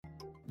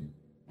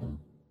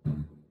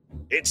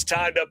It's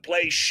time to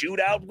play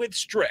Shootout with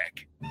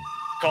Strick.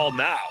 Call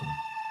now,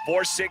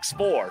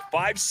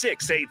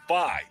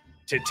 464-5685,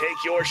 to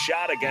take your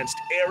shot against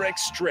Eric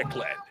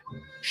Strickland.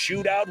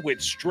 Shootout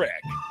with Strick.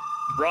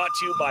 Brought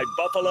to you by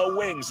Buffalo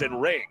Wings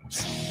and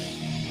Rings.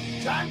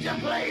 Time to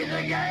play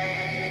the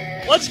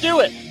game! Let's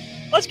do it.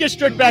 Let's get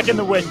Strick back in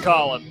the win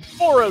column.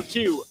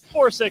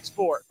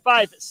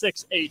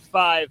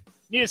 402-464-5685.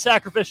 Need a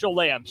sacrificial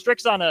lamb.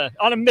 Strick's on a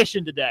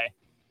mission today.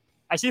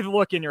 I see the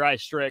look in your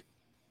eyes, Strick.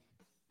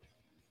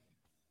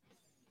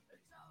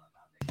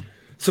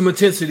 Some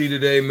intensity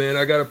today, man.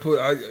 I gotta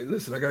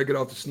get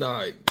off the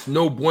snide. It's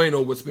no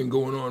bueno what's been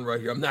going on right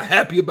here. I'm not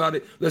happy about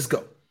it. Let's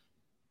go.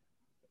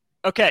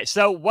 Okay,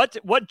 so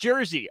what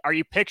jersey are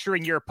you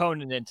picturing your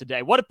opponent in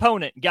today? What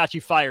opponent got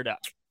you fired up?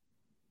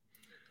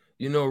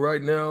 You know,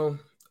 right now,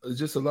 it's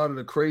just a lot of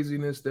the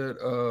craziness that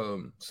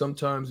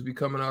sometimes be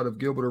coming out of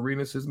Gilbert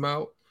Arenas'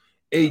 mouth.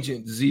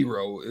 Agent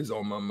Zero is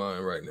on my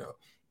mind right now.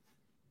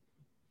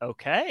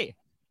 Okay.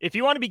 If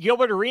you want to be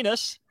Gilbert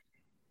Arenas,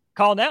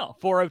 call now,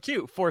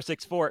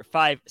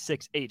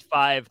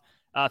 402-464-5685.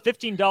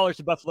 $15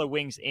 to Buffalo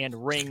Wings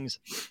and Rings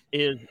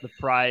is the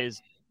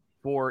prize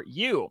for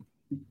you.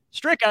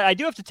 Strick, I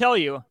do have to tell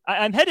you,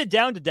 I'm headed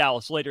down to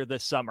Dallas later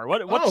this summer.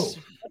 What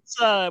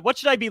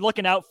should I be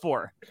looking out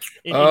for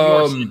in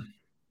your city?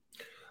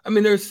 I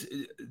mean,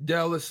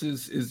 Dallas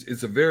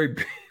is a very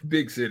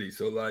big city,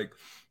 so like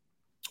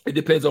it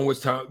depends on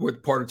what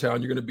part of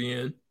town you're going to be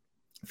in.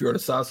 If you're on the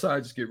south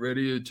side, just get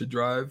ready to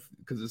drive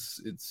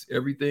because it's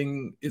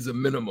everything is a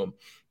minimum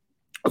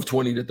of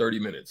 20 to 30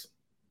 minutes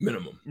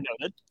minimum.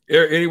 Noted.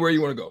 Anywhere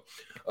you want to go.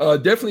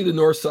 Definitely the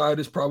north side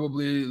is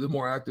probably the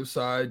more active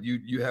side.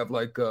 You have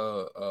like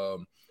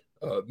Midtown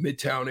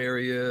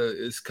area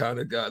is kind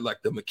of got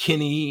like the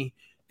McKinney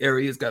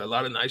area. It's got a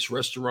lot of nice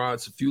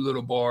restaurants, a few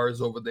little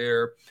bars over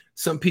there.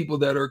 Some people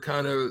that are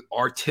kind of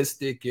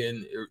artistic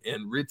and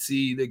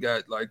ritzy. They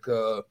got like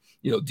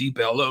Deep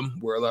Ellum,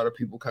 where a lot of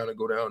people kind of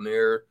go down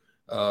there.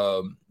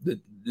 The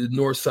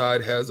north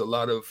side has a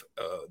lot of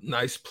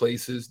nice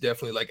places,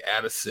 definitely like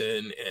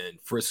Addison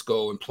and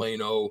Frisco and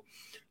Plano.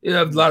 You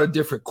have a lot of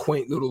different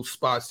quaint little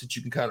spots that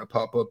you can kind of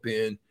pop up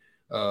in.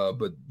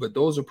 But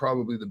those are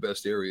probably the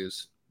best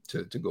areas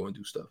to go and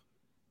do stuff.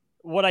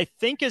 What I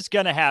think is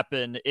going to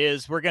happen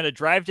is we're going to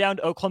drive down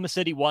to Oklahoma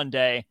City one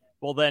day.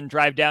 We'll then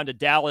drive down to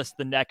Dallas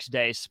the next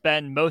day,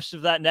 spend most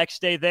of that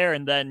next day there,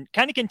 and then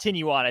kind of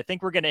continue on. I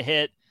think we're going to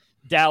hit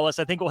Dallas.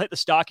 I think we'll hit the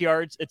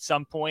Stockyards at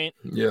some point.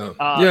 Yeah.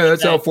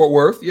 That's out Fort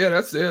Worth. Yeah,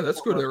 that's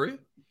good area.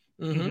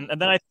 Mm-hmm.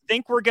 And then I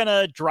think we're going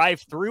to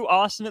drive through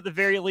Austin at the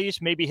very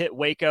least, maybe hit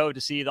Waco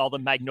to see all the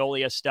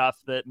Magnolia stuff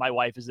that my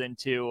wife is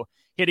into,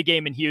 hit a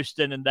game in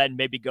Houston, and then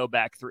maybe go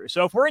back through.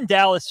 So if we're in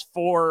Dallas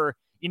for,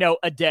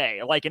 a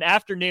day, like an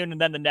afternoon and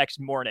then the next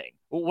morning,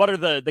 what are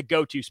the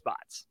go-to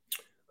spots?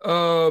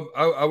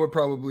 I would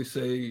probably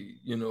say,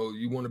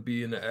 you want to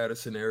be in the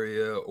Addison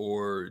area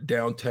or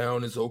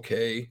downtown is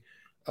okay.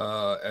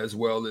 As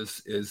well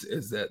as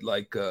that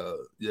like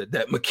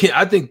that McKinney.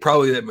 I think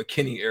probably that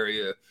McKinney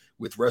area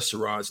with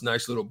restaurants,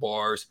 nice little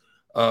bars.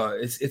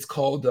 It's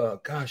called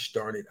gosh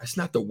darn it, it's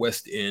not the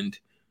West End.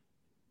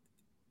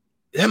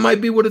 That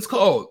might be what it's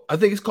called. I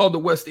think it's called the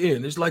West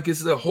End. It's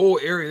the whole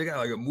area. They got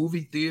like a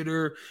movie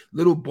theater,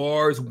 little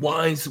bars,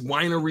 wines,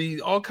 winery,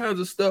 all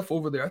kinds of stuff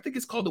over there. I think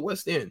it's called the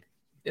West End.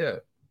 Yeah,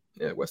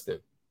 West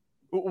End.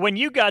 When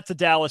you got to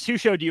Dallas, who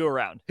showed you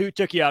around? Who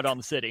took you out on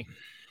the city?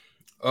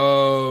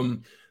 Well,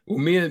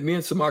 me and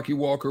Samaki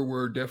Walker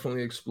were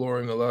definitely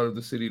exploring a lot of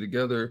the city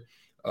together.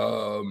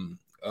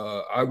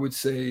 I would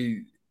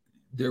say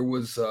there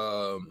was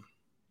one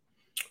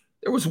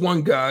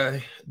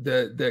guy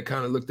that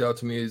kind of looked out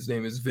to me. His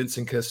name is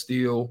Vincent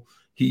Castile.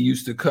 He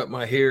used to cut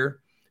my hair.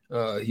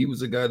 He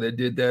was a guy that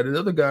did that.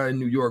 Another guy in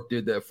New York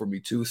did that for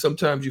me too.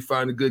 Sometimes you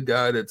find a good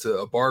guy that's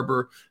a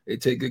barber. They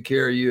take good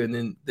care of you, and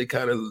then they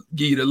kind of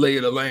give you the lay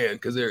of the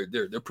land because they're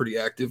pretty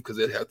active because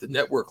they have to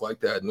network like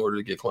that in order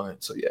to get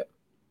clients. So yeah.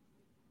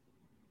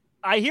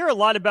 I hear a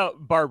lot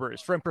about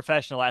barbers from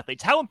professional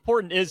athletes. How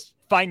important is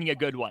finding a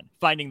good one,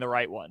 finding the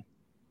right one?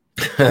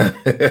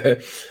 I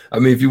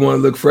mean, if you want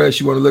to look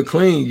fresh, you want to look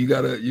clean, you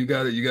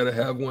gotta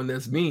have one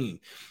that's mean.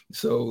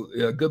 So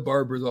yeah, good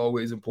barber is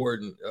always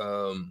important.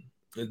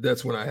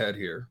 That's when I had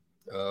hair.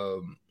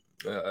 I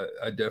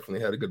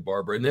definitely had a good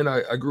barber. And then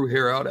I grew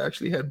hair out. I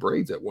actually had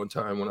braids at one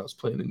time when I was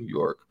playing in New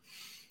York.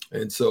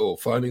 And so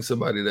finding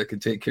somebody that can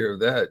take care of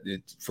that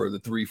for the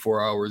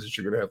 3-4 hours that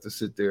you're going to have to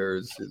sit there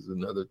is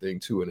another thing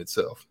too in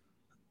itself.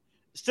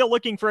 Still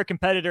looking for a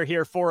competitor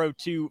here,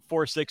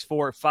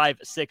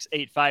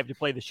 402-464-5685 to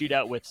play the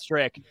Shootout with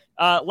Strick.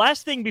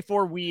 Last thing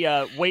before we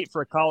wait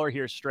for a caller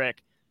here,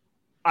 Strick.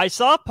 I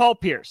saw Paul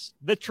Pierce,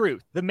 the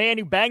truth, the man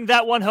who banged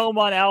that one home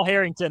on Al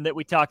Harrington that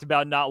we talked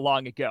about not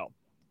long ago.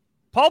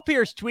 Paul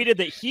Pierce tweeted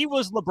that he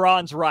was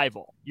LeBron's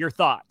rival. Your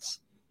thoughts?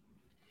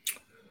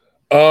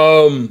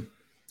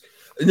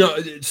 No,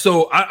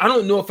 so I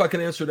don't know if I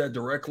can answer that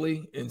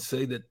directly and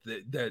say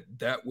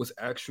that was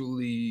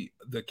actually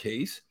the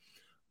case.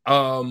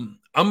 I'm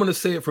going to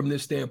say it from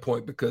this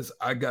standpoint because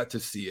I got to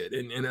see it.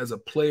 And as a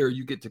player,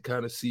 you get to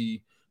kind of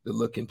see the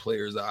look in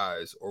players'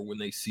 eyes or when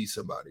they see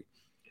somebody.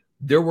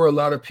 There were a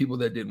lot of people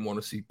that didn't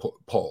want to see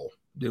Paul.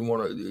 Didn't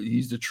want to.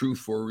 He's the truth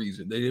for a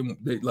reason. They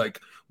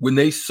like when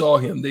they saw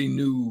him, they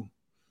knew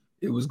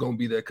it was going to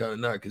be that kind of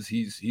night because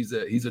he's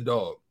a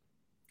dog.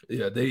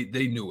 Yeah,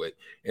 they knew it.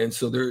 And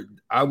so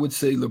I would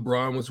say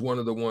LeBron was one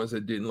of the ones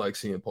that didn't like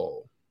seeing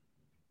Paul.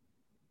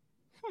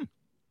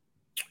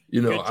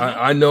 You know,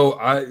 I know.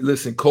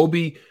 Listen.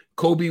 Kobe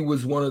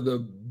was one of the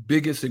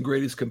biggest and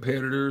greatest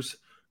competitors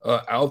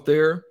out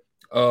there.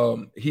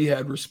 He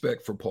had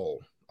respect for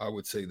Paul. I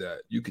would say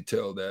that you could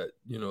tell that,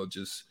 you know,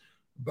 just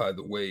by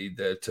the way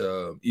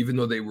that even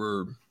though they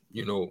were,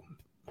 you know,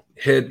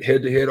 head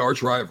to head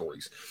arch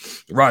rivals,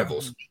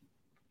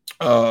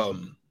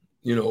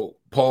 you know,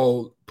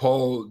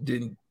 Paul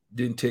didn't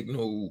take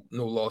no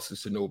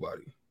losses to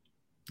nobody.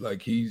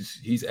 Like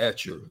he's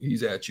at you.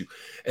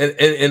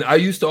 And I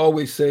used to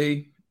always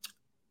say,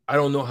 I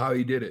don't know how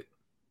he did it,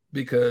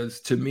 because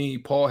to me,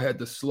 Paul had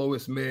the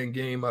slowest man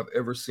game I've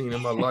ever seen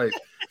in my life.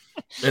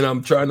 And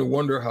I'm trying to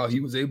wonder how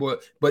he was able,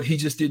 but he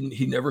just didn't,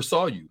 he never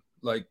saw you.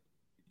 Like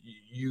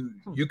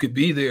you could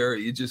be there.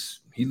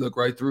 He looked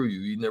right through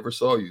you. He never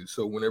saw you.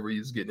 So whenever he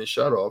was getting his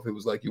shot off, it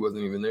was like he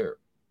wasn't even there.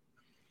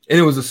 And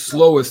it was the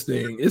slowest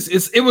thing.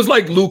 It was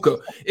like Luka.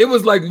 It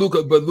was like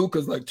Luka, but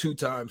Luka's like 2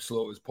 times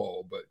slow as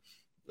Paul. But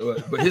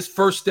his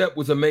first step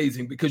was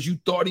amazing because you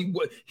thought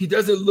he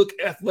doesn't look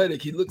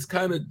athletic. He looks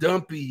kind of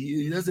dumpy.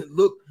 He doesn't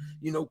look,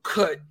 you know,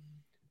 cut.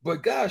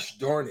 But gosh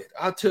darn it,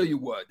 I'll tell you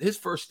what, his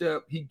first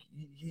step, he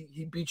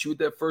beat you with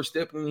that first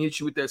step and he hit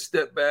you with that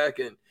step back,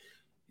 and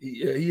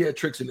he had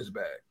tricks in his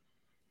bag.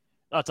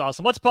 That's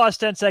awesome. Let's pause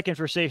 10 seconds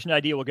for station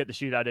ID. We'll get the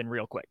shootout in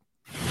real quick.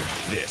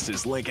 This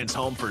is Lincoln's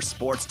home for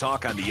sports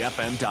talk on the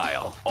FM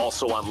dial.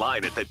 Also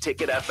online at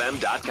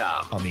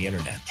theticketfm.com. On the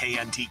internet.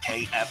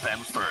 KNTK FM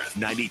Firth,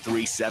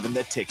 93.7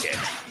 The Ticket.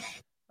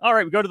 All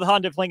right, we go to the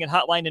Honda of Lincoln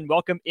hotline and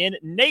welcome in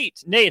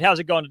Nate. Nate, how's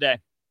it going today?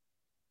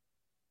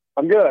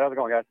 I'm good. How's it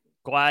going, guys?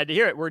 Glad to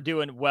hear it. We're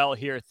doing well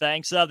here.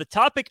 Thanks. The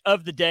topic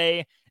of the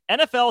day,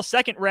 NFL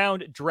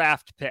second-round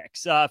draft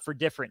picks for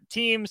different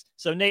teams.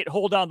 So, Nate,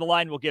 hold on the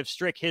line. We'll give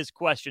Strick his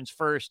questions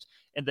first,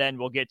 and then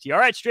we'll get to you.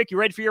 All right, Strick, you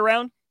ready for your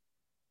round?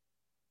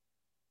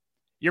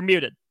 You're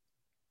muted.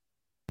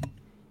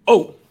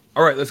 Oh,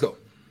 all right, let's go.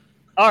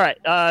 All right,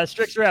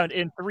 Strick's round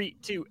in 3,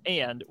 2,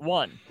 and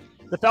 1.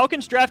 The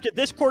Falcons drafted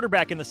this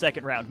quarterback in the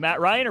second round, Matt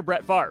Ryan or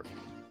Brett Favre?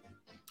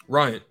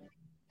 Ryan.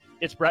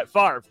 It's Brett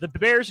Favre. The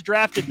Bears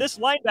drafted this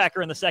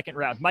linebacker in the second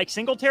round, Mike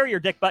Singletary or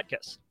Dick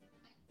Butkus?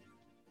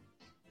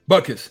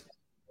 Butkus.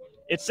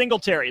 It's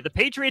Singletary. The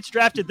Patriots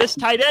drafted this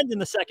tight end in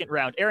the second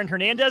round, Aaron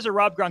Hernandez or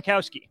Rob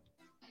Gronkowski?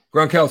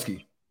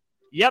 Gronkowski.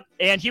 Yep,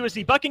 and he was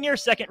the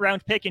Buccaneers'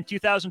 second-round pick in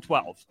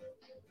 2012.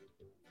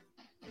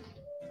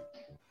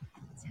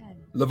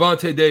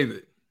 Levante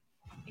David.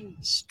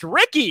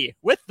 Stricky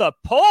with the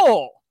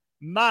poll.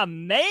 My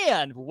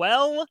man,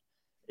 well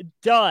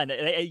done.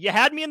 You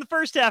had me in the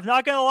first half,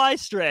 not going to lie,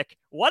 Strick.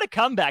 What a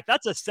comeback.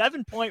 That's a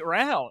 7-point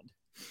round.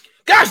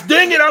 Gosh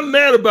dang it, I'm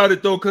mad about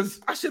it, though, because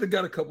I should have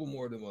got a couple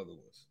more of them other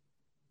ones.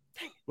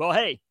 Well,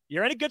 hey,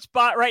 you're in a good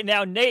spot right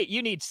now. Nate,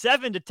 you need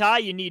 7 to tie.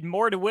 You need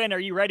more to win. Are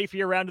you ready for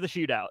your round of the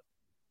shootout?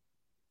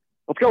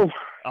 Let's go.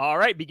 All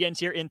right, begins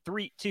here in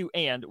 3, 2,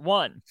 and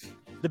 1.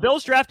 The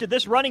Bills drafted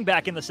this running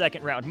back in the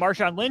second round,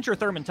 Marshawn Lynch or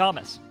Thurman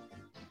Thomas?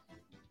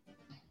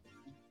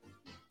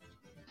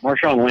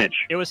 Marshawn Lynch.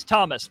 It was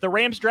Thomas. The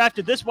Rams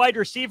drafted this wide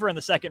receiver in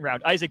the second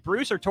round, Isaac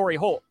Bruce or Torrey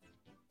Holt?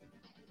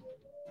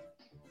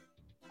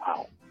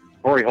 Wow.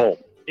 Torrey Holt.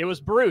 It was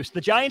Bruce.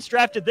 The Giants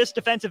drafted this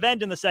defensive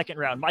end in the second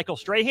round, Michael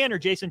Strahan or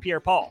Jason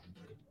Pierre-Paul?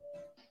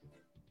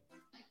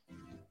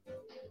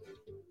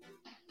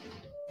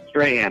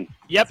 Strahan.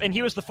 Yep, and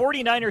he was the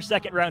 49ers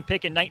second-round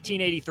pick in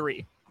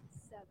 1983.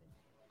 7,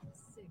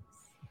 6,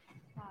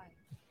 5,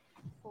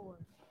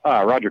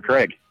 4, Roger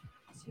Craig.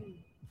 2,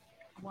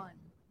 1.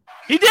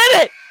 He did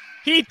it!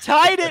 He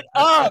tied it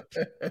up.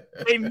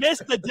 They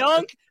missed the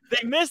dunk.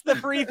 They missed the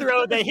free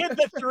throw. They hit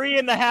the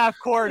 3.5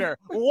 quarter.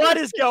 What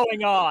is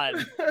going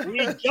on? We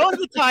go to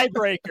the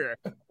tiebreaker.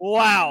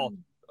 Wow.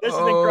 This is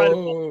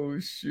incredible. Oh,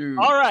 shoot.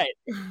 All right.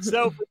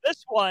 So for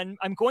this one,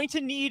 I'm going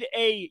to need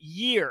a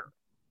year.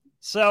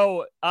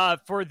 So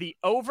for the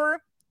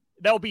over,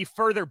 that'll be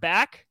further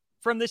back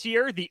from this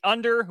year. The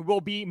under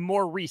will be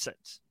more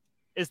recent.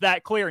 Is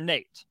that clear,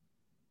 Nate?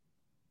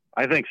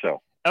 I think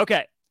so.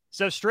 Okay.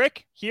 So,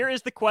 Strick, here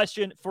is the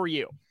question for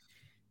you.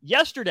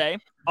 Yesterday,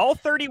 all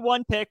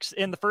 31 picks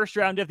in the first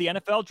round of the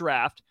NFL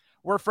draft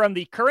were from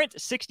the current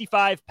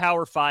 65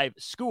 Power 5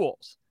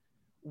 schools.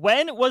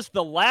 When was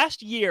the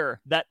last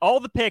year that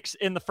all the picks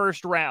in the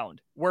first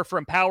round were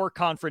from Power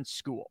Conference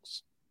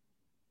schools?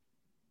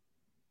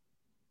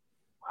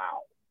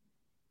 Wow.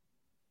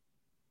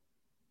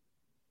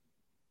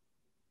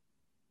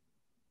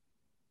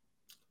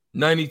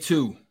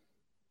 '92.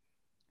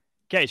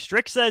 Okay,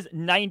 Strick says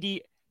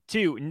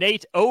 92.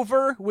 Nate,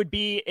 over would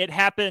be it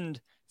happened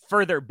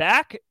further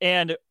back,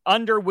 and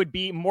under would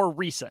be more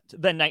recent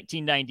than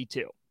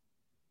 1992.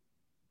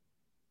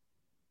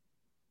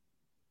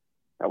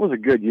 That was a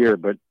good year,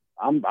 but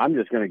I'm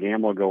just going to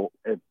gamble and go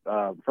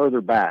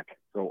further back.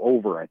 So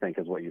over, I think,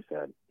 is what you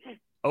said.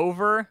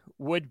 Over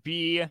would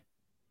be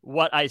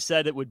what I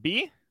said it would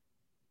be.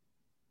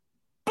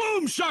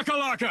 Boom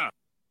shakalaka!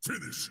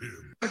 Finish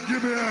him.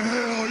 Give me a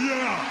hell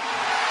yeah.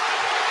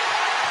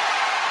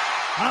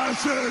 I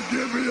said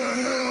give me a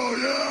hell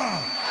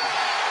yeah.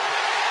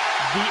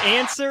 The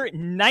answer,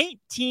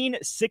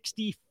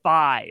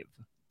 1965.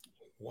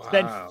 Wow. It's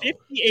been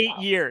 58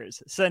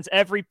 years since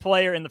every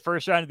player in the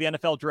first round of the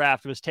NFL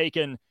draft was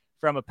taken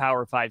from a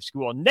Power 5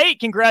 school. Nate,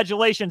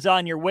 congratulations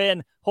on your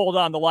win. Hold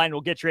on the line.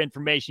 We'll get your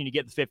information. You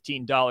get the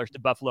 $15 to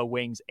Buffalo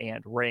Wings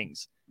and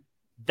Rings.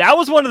 That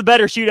was one of the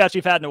better shootouts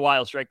we've had in a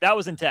while, Strick. That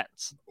was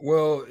intense.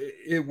 Well,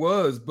 it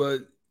was,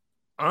 but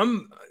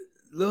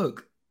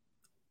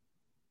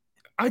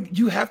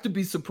you have to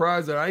be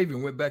surprised that I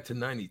even went back to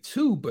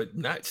 92, but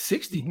not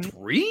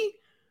 63?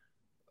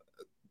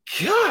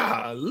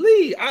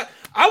 Golly. I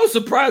was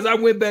surprised I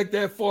went back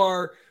that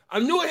far. I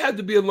knew it had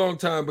to be a long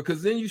time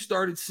because then you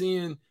started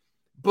seeing,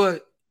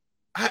 but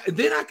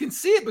then I can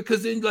see it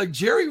because then like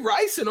Jerry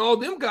Rice and all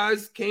them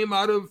guys came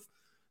out of,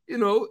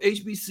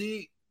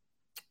 HBC.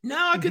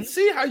 Now I can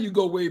see how you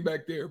go way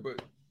back there,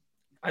 but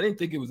I didn't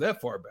think it was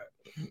that far back.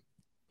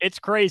 It's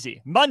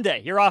crazy.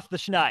 Monday, you're off the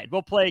schneid.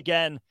 We'll play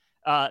again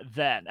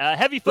then.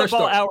 Heavy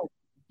football hour.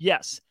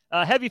 Yes.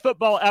 Heavy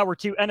football hour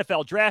 2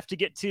 NFL draft to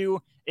get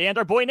to. And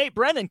our boy Nate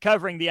Brennan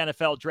covering the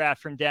NFL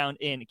draft from down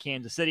in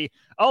Kansas City.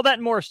 All that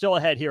and more still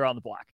ahead here on The Block.